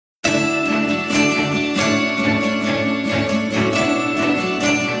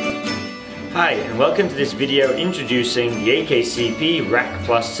Hi and welcome to this video introducing the AKCP Rack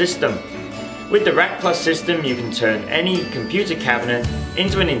Plus system. With the Rack Plus system you can turn any computer cabinet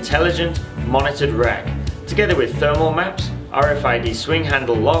into an intelligent monitored rack, together with thermal maps, RFID swing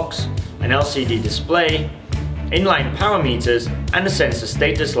handle locks, an LCD display, inline power meters and a sensor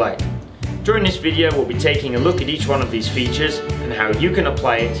status light. During this video we'll be taking a look at each one of these features and how you can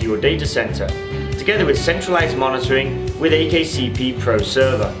apply it to your data center, together with centralized monitoring with AKCP Pro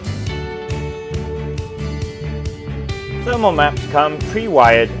Server. Thermal maps come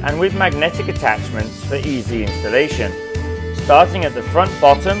pre-wired and with magnetic attachments for easy installation. Starting at the front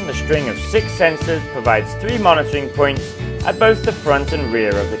bottom, the string of 6 sensors provides 3 monitoring points at both the front and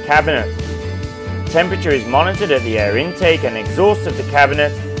rear of the cabinet. Temperature is monitored at the air intake and exhaust of the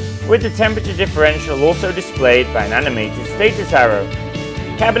cabinet, with the temperature differential also displayed by an animated status arrow.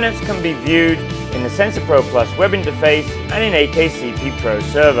 Cabinets can be viewed in the Sensor Pro Plus web interface and in AKCP Pro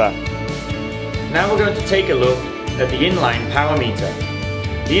Server. Now we're going to take a look at the inline power meter.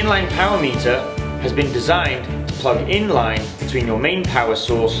 The inline power meter has been designed to plug inline between your main power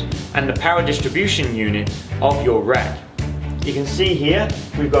source and the power distribution unit of your rack. You can see here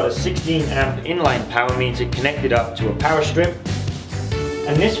we've got a 16 amp inline power meter connected up to a power strip,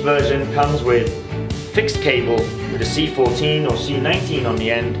 and this version comes with fixed cable with a C14 or C19 on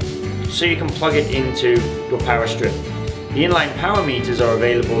the end, so you can plug it into your power strip. The inline power meters are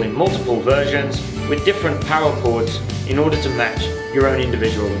available in multiple versions with different power cords in order to match your own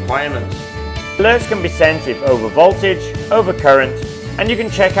individual requirements. Alerts can be sent if over voltage, over current, and you can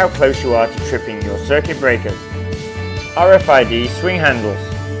check how close you are to tripping your circuit breakers. RFID swing handles.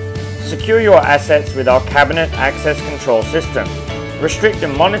 Secure your assets with our cabinet access control system. Restrict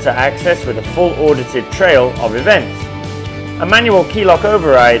and monitor access with a full audited trail of events. A manual key lock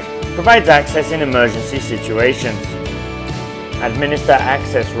override provides access in emergency situations. Administer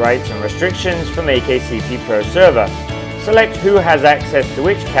access rights and restrictions from AKCP Pro Server. Select who has access to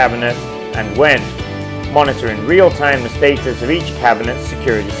which cabinet and when. Monitor in real time the status of each cabinet's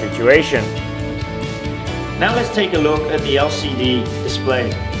security situation. Now let's take a look at the LCD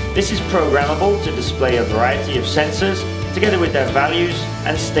display. This is programmable to display a variety of sensors together with their values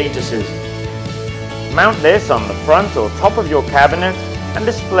and statuses. Mount this on the front or top of your cabinet and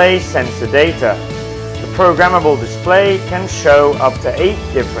display sensor data. The programmable display can show up to 8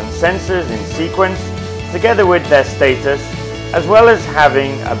 different sensors in sequence, together with their status, as well as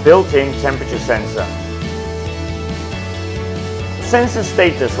having a built-in temperature sensor. Sensor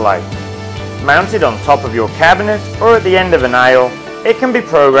status light. Mounted on top of your cabinet or at the end of an aisle, it can be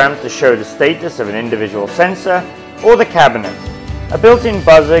programmed to show the status of an individual sensor or the cabinet. A built-in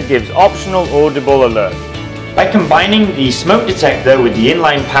buzzer gives optional audible alert. By combining the smoke detector with the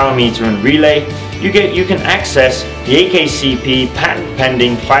inline power meter and relay, you can access the AKCP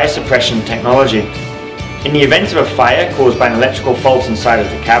patent-pending fire suppression technology. In the event of a fire caused by an electrical fault inside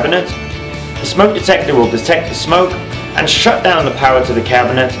of the cabinet, the smoke detector will detect the smoke and shut down the power to the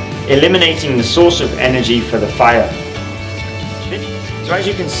cabinet, eliminating the source of energy for the fire. So as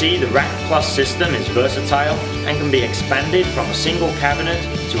you can see, the Rack Plus system is versatile and can be expanded from a single cabinet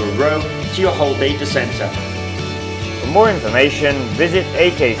to a row to your whole data center. For more information, visit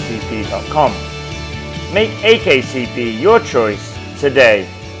akcp.com. Make AKCP your choice today.